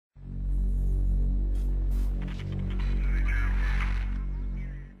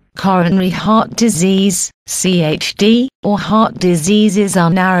Coronary heart disease, CHD, or heart disease is a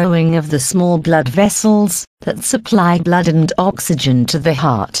narrowing of the small blood vessels that supply blood and oxygen to the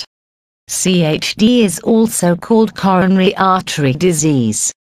heart. CHD is also called coronary artery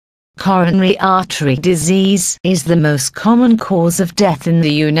disease. Coronary artery disease is the most common cause of death in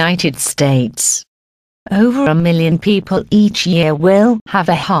the United States. Over 1 million people each year will have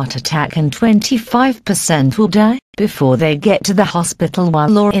a heart attack, and 25% will die before they get to the hospital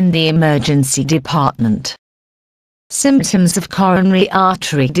while or in the emergency department. Symptoms of coronary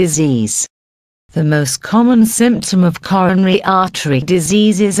artery disease. The most common symptom of coronary artery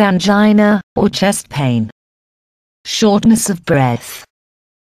disease is angina, or chest pain. Shortness of breath.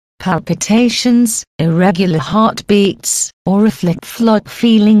 Palpitations, irregular heartbeats, or a flick-flock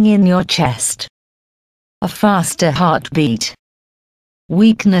feeling in your chest. A faster heartbeat.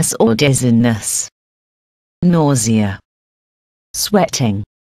 Weakness or dizziness. Nausea. Sweating.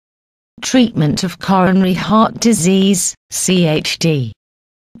 Treatment of coronary heart disease, CHD.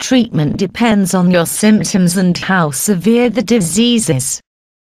 Treatment depends on your symptoms and how severe the disease is.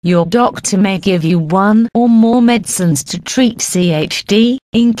 Your doctor may give you one or more medicines to treat CHD,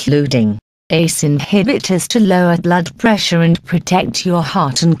 including ACE inhibitors to lower blood pressure and protect your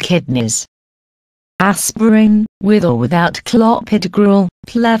heart and kidneys, aspirin, with or without clopidogrel,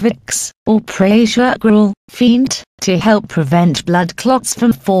 Plavix, or prasugrel, Feint, to help prevent blood clots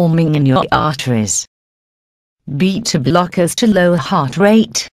from forming in your arteries, beta blockers to lower heart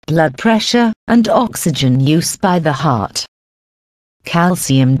rate, blood pressure, and oxygen use by the heart,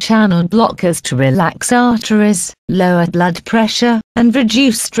 calcium channel blockers to relax arteries, lower blood pressure, and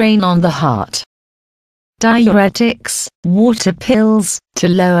reduce strain on the heart, diuretics, water pills, to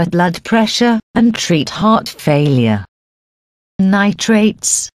lower blood pressure and treat heart failure,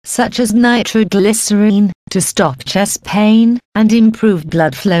 nitrates, such as nitroglycerine, to stop chest pain and improve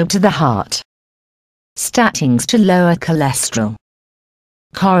blood flow to the heart, statins to lower cholesterol.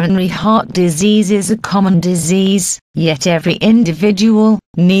 Coronary heart disease is a common disease, yet every individual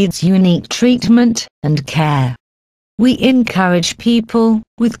needs unique treatment and care. We encourage people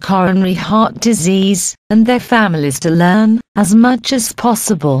with coronary heart disease and their families to learn as much as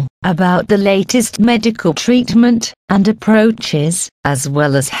possible about the latest medical treatment and approaches, as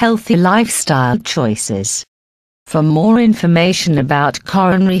well as healthy lifestyle choices. For more information about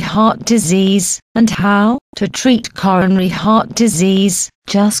coronary heart disease and how to treat coronary heart disease,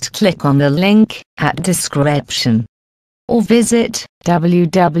 just click on the link at description or visit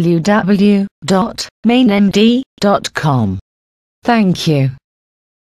www.mainmd.com. Thank you.